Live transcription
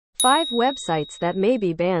5 websites that may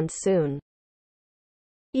be banned soon.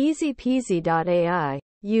 EasyPeasy.ai.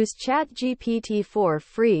 Use ChatGPT for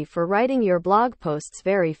free for writing your blog posts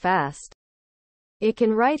very fast. It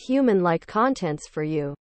can write human-like contents for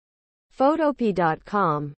you.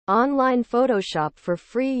 Photopea.com. Online Photoshop for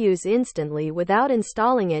free. Use instantly without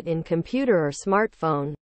installing it in computer or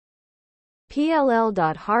smartphone.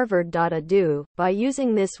 PLL.Harvard.edu. By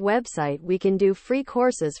using this website we can do free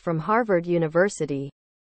courses from Harvard University.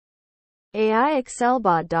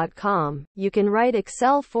 AIExcelBot.com. You can write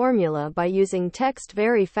Excel formula by using text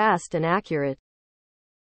very fast and accurate.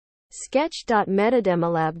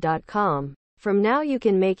 Sketch.Metademolab.com. From now you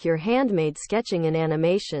can make your handmade sketching and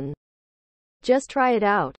animation. Just try it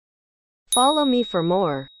out. Follow me for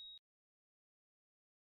more.